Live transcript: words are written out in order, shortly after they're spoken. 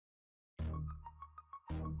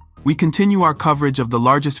We continue our coverage of the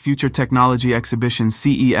largest future technology exhibition,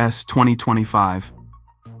 CES 2025.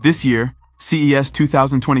 This year, CES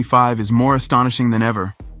 2025 is more astonishing than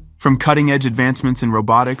ever. From cutting-edge advancements in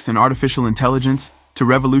robotics and artificial intelligence to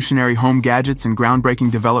revolutionary home gadgets and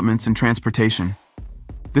groundbreaking developments in transportation.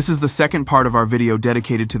 This is the second part of our video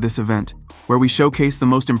dedicated to this event, where we showcase the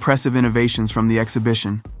most impressive innovations from the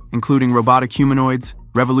exhibition, including robotic humanoids,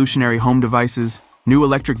 revolutionary home devices, new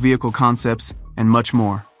electric vehicle concepts, and much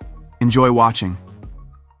more. Enjoy watching.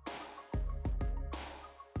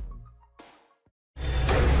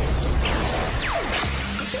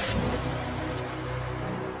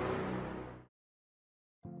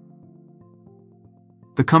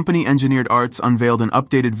 The company Engineered Arts unveiled an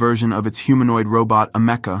updated version of its humanoid robot,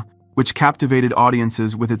 Mecha, which captivated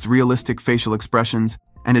audiences with its realistic facial expressions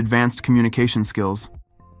and advanced communication skills.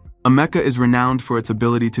 Mecha is renowned for its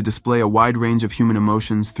ability to display a wide range of human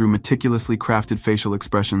emotions through meticulously crafted facial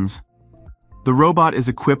expressions. The robot is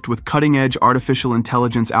equipped with cutting-edge artificial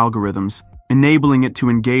intelligence algorithms, enabling it to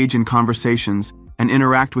engage in conversations and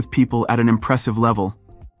interact with people at an impressive level.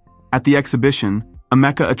 At the exhibition,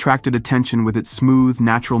 Mecha attracted attention with its smooth,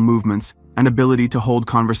 natural movements and ability to hold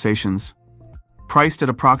conversations. Priced at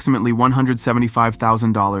approximately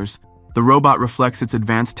 $175,000, the robot reflects its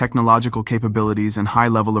advanced technological capabilities and high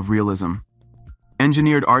level of realism.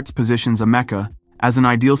 Engineered Arts positions Mecha as an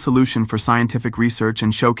ideal solution for scientific research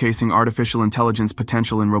and showcasing artificial intelligence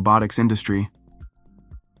potential in robotics industry.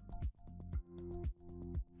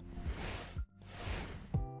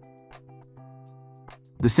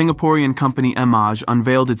 The Singaporean company Mage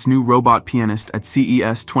unveiled its new robot pianist at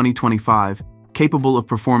CES 2025, capable of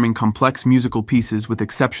performing complex musical pieces with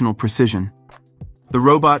exceptional precision. The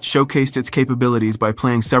robot showcased its capabilities by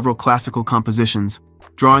playing several classical compositions,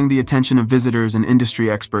 drawing the attention of visitors and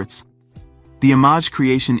industry experts. The Mage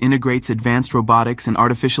creation integrates advanced robotics and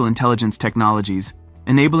artificial intelligence technologies,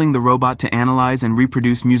 enabling the robot to analyze and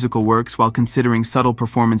reproduce musical works while considering subtle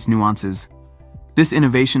performance nuances. This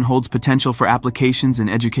innovation holds potential for applications in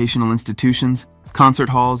educational institutions, concert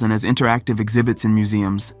halls, and as interactive exhibits in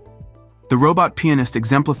museums. The robot pianist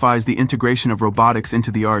exemplifies the integration of robotics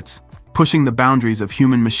into the arts, pushing the boundaries of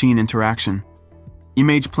human-machine interaction.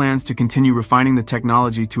 Mage plans to continue refining the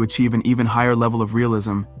technology to achieve an even higher level of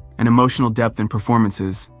realism and emotional depth in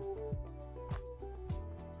performances.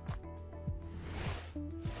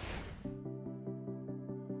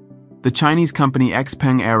 The Chinese company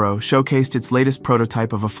XPeng Aero showcased its latest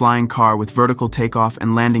prototype of a flying car with vertical takeoff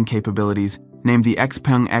and landing capabilities, named the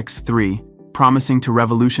XPeng X3, promising to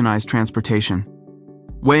revolutionize transportation.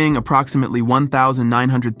 Weighing approximately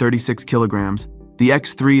 1,936 kilograms, the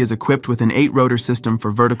X3 is equipped with an 8-rotor system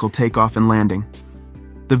for vertical takeoff and landing.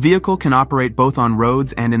 The vehicle can operate both on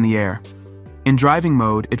roads and in the air. In driving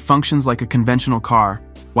mode, it functions like a conventional car,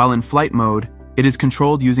 while in flight mode, it is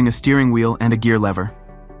controlled using a steering wheel and a gear lever.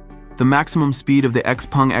 The maximum speed of the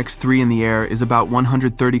XPeng X3 in the air is about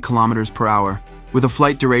 130 kilometers per hour, with a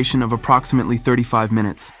flight duration of approximately 35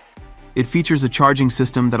 minutes. It features a charging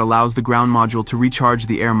system that allows the ground module to recharge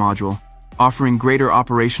the air module, offering greater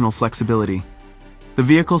operational flexibility. The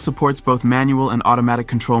vehicle supports both manual and automatic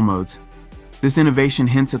control modes. This innovation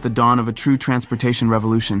hints at the dawn of a true transportation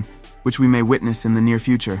revolution, which we may witness in the near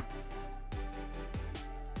future.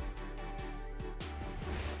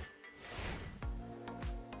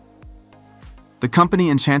 The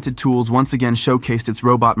company Enchanted Tools once again showcased its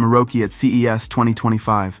robot Moroi at CES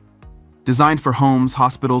 2025. Designed for homes,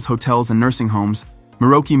 hospitals, hotels, and nursing homes,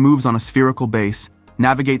 Moroi moves on a spherical base,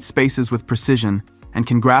 navigates spaces with precision, and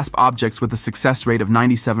can grasp objects with a success rate of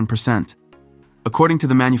 97%. According to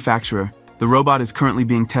the manufacturer, the robot is currently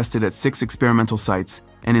being tested at 6 experimental sites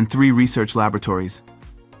and in 3 research laboratories.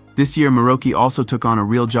 This year, Moroi also took on a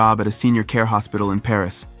real job at a senior care hospital in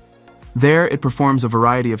Paris. There, it performs a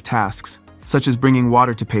variety of tasks, such as bringing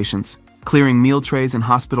water to patients, clearing meal trays in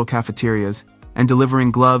hospital cafeterias, and delivering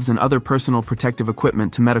gloves and other personal protective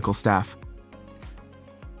equipment to medical staff.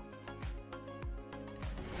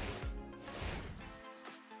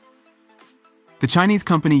 The Chinese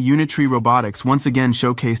company Unitri Robotics once again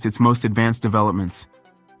showcased its most advanced developments.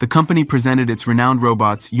 The company presented its renowned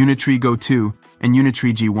robots Unitri Go 2 and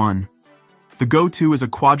Unitri G1. The Go 2 is a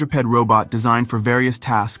quadruped robot designed for various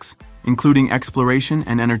tasks, including exploration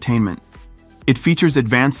and entertainment. It features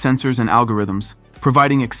advanced sensors and algorithms,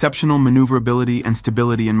 providing exceptional maneuverability and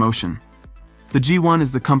stability in motion. The G1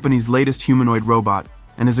 is the company's latest humanoid robot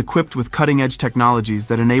and is equipped with cutting-edge technologies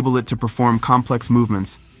that enable it to perform complex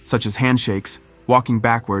movements, such as handshakes, walking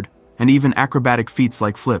backward, and even acrobatic feats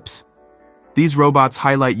like flips. These robots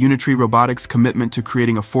highlight Unitri Robotics' commitment to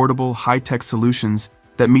creating affordable, high-tech solutions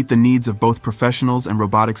that meet the needs of both professionals and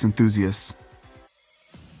robotics enthusiasts.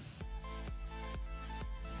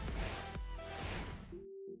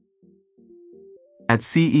 At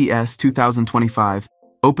CES 2025,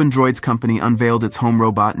 Opendroids company unveiled its home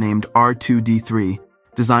robot named R2D3,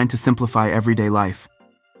 designed to simplify everyday life.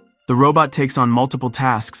 The robot takes on multiple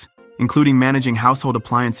tasks, including managing household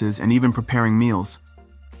appliances and even preparing meals.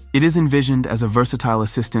 It is envisioned as a versatile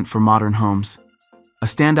assistant for modern homes. A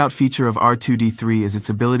standout feature of R2D3 is its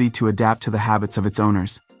ability to adapt to the habits of its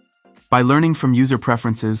owners. By learning from user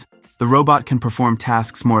preferences, the robot can perform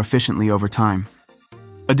tasks more efficiently over time.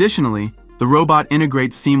 Additionally, the robot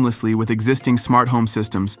integrates seamlessly with existing smart home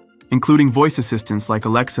systems, including voice assistants like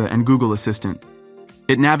Alexa and Google Assistant.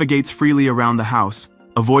 It navigates freely around the house,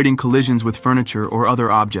 avoiding collisions with furniture or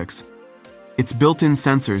other objects. Its built-in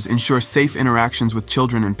sensors ensure safe interactions with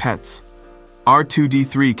children and pets.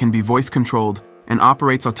 R2D3 can be voice-controlled and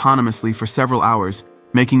operates autonomously for several hours,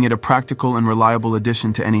 making it a practical and reliable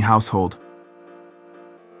addition to any household.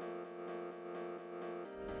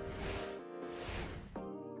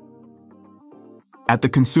 At the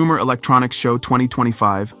Consumer Electronics Show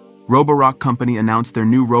 2025, Roborock company announced their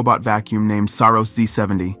new robot vacuum named Saros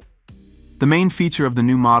Z70. The main feature of the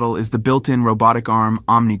new model is the built-in robotic arm,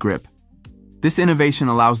 OmniGrip. This innovation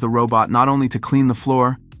allows the robot not only to clean the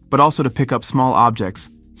floor, but also to pick up small objects,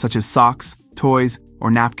 such as socks, toys,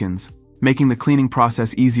 or napkins, making the cleaning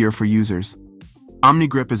process easier for users.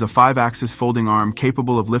 OmniGrip is a 5-axis folding arm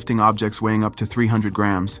capable of lifting objects weighing up to 300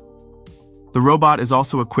 grams. The robot is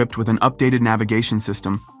also equipped with an updated navigation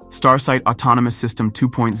system, Starsight Autonomous System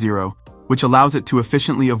 2.0, which allows it to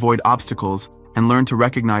efficiently avoid obstacles and learn to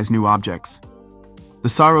recognize new objects. The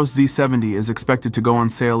Saros Z70 is expected to go on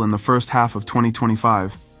sale in the first half of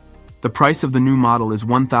 2025. The price of the new model is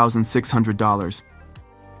 $1,600.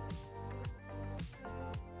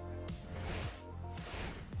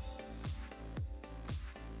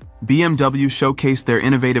 BMW showcased their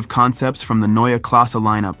innovative concepts from the Neue Klasse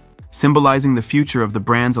lineup, symbolizing the future of the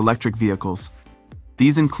brand's electric vehicles.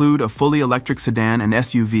 These include a fully electric sedan and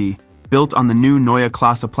SUV built on the new Neue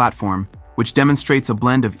Klasse platform, which demonstrates a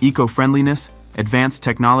blend of eco-friendliness, advanced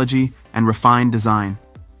technology, and refined design.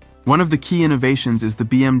 One of the key innovations is the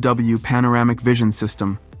BMW Panoramic Vision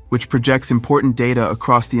System, which projects important data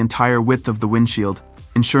across the entire width of the windshield,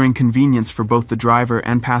 ensuring convenience for both the driver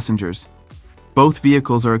and passengers. Both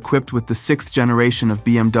vehicles are equipped with the 6th generation of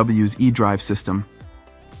BMW's eDrive system.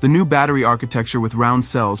 The new battery architecture with round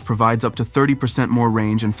cells provides up to 30% more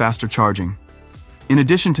range and faster charging. In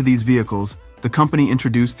addition to these vehicles, the company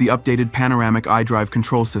introduced the updated Panoramic iDrive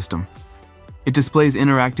control system. It displays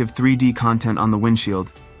interactive 3D content on the windshield,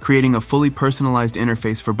 creating a fully personalized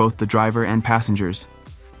interface for both the driver and passengers.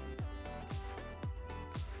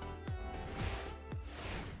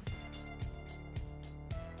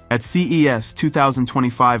 At CES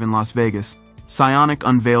 2025 in Las Vegas, Psionic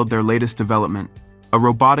unveiled their latest development, a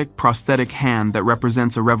robotic prosthetic hand that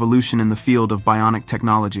represents a revolution in the field of bionic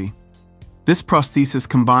technology. This prosthesis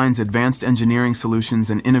combines advanced engineering solutions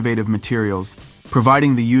and innovative materials,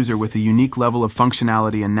 providing the user with a unique level of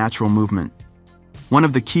functionality and natural movement. One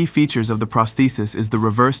of the key features of the prosthesis is the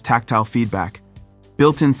reverse tactile feedback.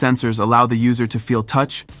 Built-in sensors allow the user to feel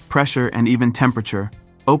touch, pressure, and even temperature,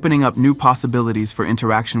 opening up new possibilities for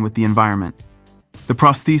interaction with the environment. The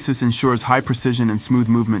prosthesis ensures high precision and smooth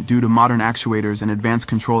movement due to modern actuators and advanced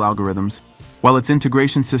control algorithms, while its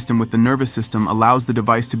integration system with the nervous system allows the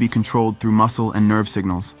device to be controlled through muscle and nerve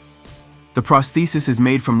signals. The prosthesis is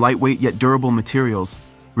made from lightweight yet durable materials,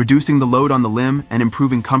 reducing the load on the limb and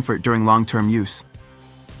improving comfort during long-term use.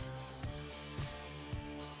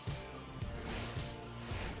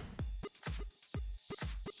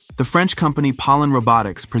 The French company Pollen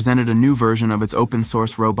Robotics presented a new version of its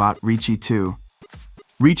open-source robot, Richi 2.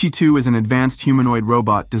 Richi 2 is an advanced humanoid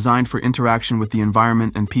robot designed for interaction with the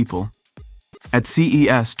environment and people. At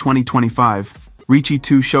CES 2025, Richi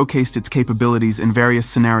 2 showcased its capabilities in various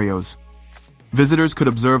scenarios. Visitors could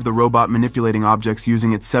observe the robot manipulating objects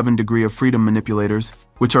using its 7 degree of freedom manipulators,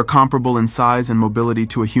 which are comparable in size and mobility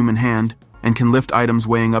to a human hand and can lift items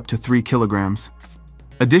weighing up to 3 kilograms.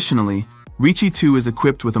 Additionally, Richi 2 is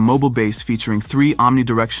equipped with a mobile base featuring 3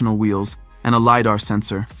 omnidirectional wheels and a LiDAR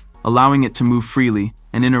sensor, allowing it to move freely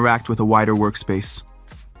and interact with a wider workspace.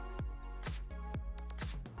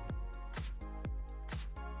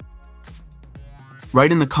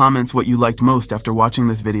 Write in the comments what you liked most after watching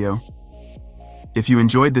this video. If you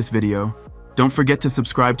enjoyed this video, don't forget to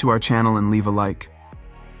subscribe to our channel and leave a like.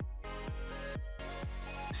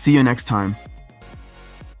 See you next time.